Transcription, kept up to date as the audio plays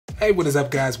Hey, what is up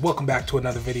guys? Welcome back to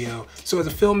another video. So as a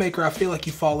filmmaker, I feel like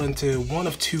you fall into one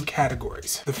of two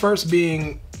categories. The first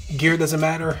being gear doesn't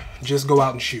matter, just go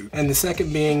out and shoot. And the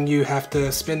second being you have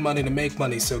to spend money to make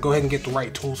money, so go ahead and get the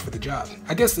right tools for the job.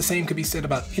 I guess the same could be said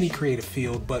about any creative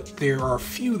field, but there are a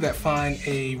few that find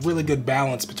a really good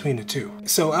balance between the two.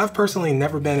 So I've personally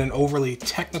never been an overly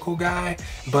technical guy,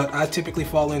 but I typically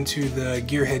fall into the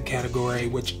gearhead category,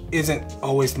 which isn't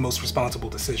always the most responsible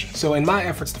decision. So in my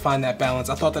efforts to find that balance,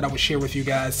 I thought that I would share with you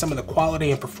guys some of the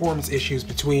quality and performance issues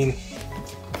between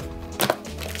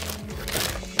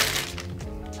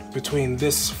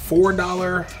this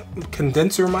 $4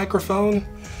 condenser microphone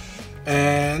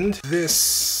and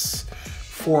this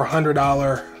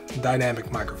 $400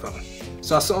 dynamic microphone.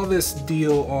 So I saw this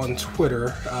deal on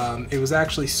Twitter. It was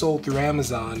actually sold through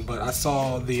Amazon, but I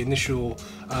saw the initial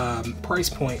price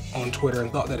point on Twitter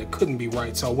and thought that it couldn't be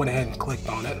right, so I went ahead and clicked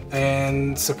on it.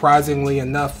 And surprisingly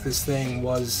enough, this thing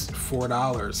was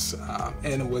 $4,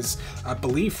 and it was, I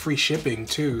believe, free shipping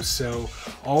too. So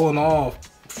all in all,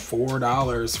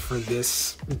 $4 for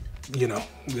this,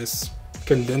 this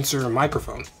condenser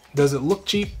microphone. Does it look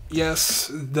cheap? Yes.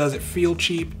 Does it feel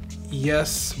cheap?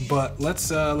 Yes. But let's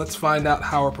find out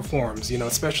how it performs,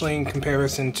 especially in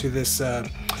comparison to this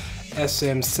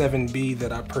SM7B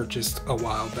that I purchased a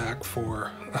while back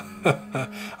for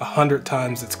 100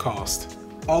 times its cost.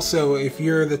 Also, if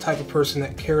you're the type of person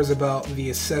that cares about the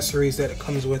accessories that it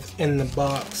comes with in the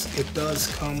box, it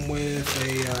does come with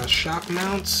a shock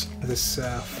mount, this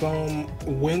foam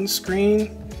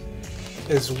windscreen,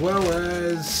 as well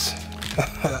as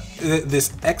this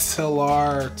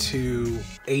XLR to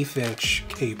 1/8 inch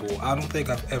cable. I don't think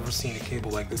I've ever seen a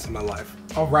cable like this in my life.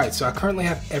 Alright, so I currently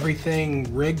have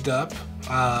everything rigged up.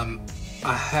 I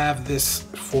have this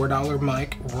 $4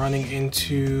 mic running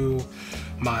into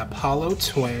my Apollo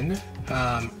Twin,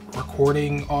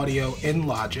 recording audio in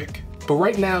Logic. But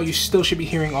right now you still should be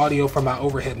hearing audio from my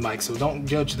overhead mic, so don't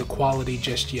judge the quality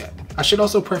just yet. I should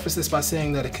also preface this by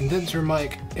saying that a condenser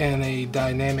mic and a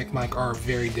dynamic mic are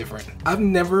very different. I've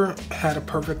never had a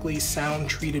perfectly sound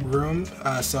treated room,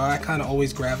 so I kind of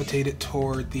always gravitated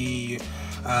toward the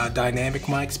dynamic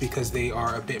mics because they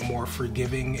are a bit more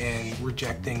forgiving and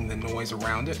rejecting the noise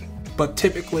around it. But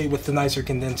typically with the nicer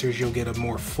condensers, you'll get a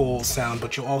more full sound,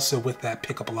 but you'll also with that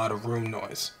pick up a lot of room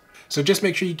noise. So just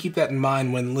make sure you keep that in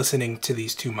mind when listening to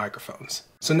these two microphones.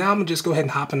 So now I'm gonna just go ahead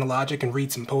and hop into Logic and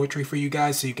read some poetry for you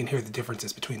guys so you can hear the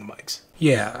differences between the mics.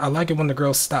 Yeah, I like it when the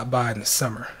girls stop by in the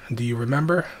summer. Do you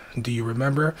remember? Do you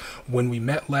remember when we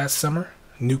met last summer?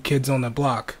 New Kids on the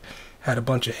Block had a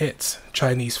bunch of hits.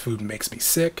 Chinese food makes me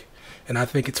sick, and I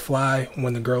think it's fly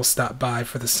when the girls stop by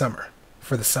for the summer.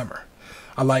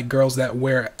 I like girls that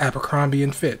wear Abercrombie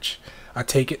and Fitch. I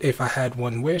take it if I had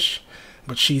one wish,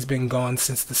 but she's been gone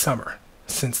since the summer.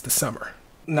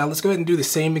 Now let's go ahead and do the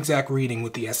same exact reading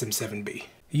with the SM7B.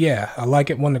 Yeah, I like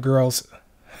it when the girls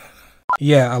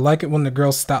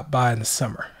stop by in the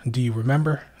summer. Do you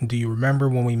remember? Do you remember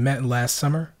when we met last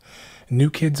summer? New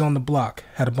Kids on the Block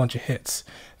had a bunch of hits.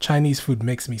 Chinese food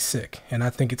makes me sick, and I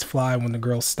think it's fly when the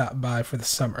girls stop by for the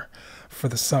summer.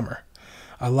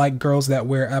 I like girls that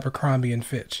wear Abercrombie and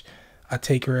Fitch. I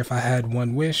take her if I had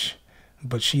one wish,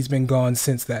 but she's been gone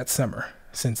since that summer.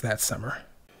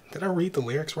 Did I read the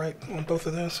lyrics right on both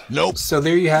of those? Nope. So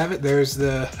there you have it. There's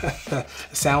the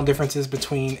sound differences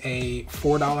between a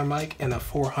 $4 mic and a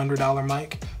 $400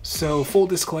 mic. So full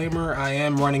disclaimer, I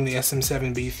am running the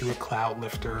SM7B through a cloud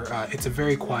lifter. It's a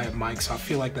very quiet mic, so I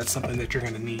feel like that's something that you're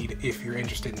gonna need if you're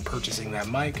interested in purchasing that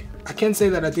mic. I can say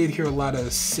that I did hear a lot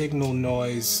of signal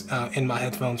noise in my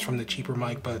headphones from the cheaper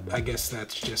mic, but I guess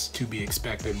that's just to be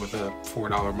expected with a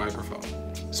 $4 microphone.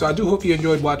 So I do hope you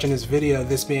enjoyed watching this video,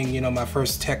 this being, my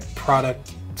first tech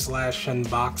product slash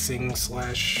unboxing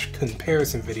slash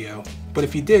comparison video. But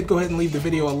if you did, go ahead and leave the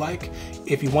video a like.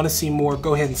 If you want to see more,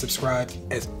 go ahead and subscribe.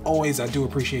 As always, I do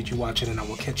appreciate you watching, and I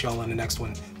will catch y'all in the next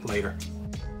one later.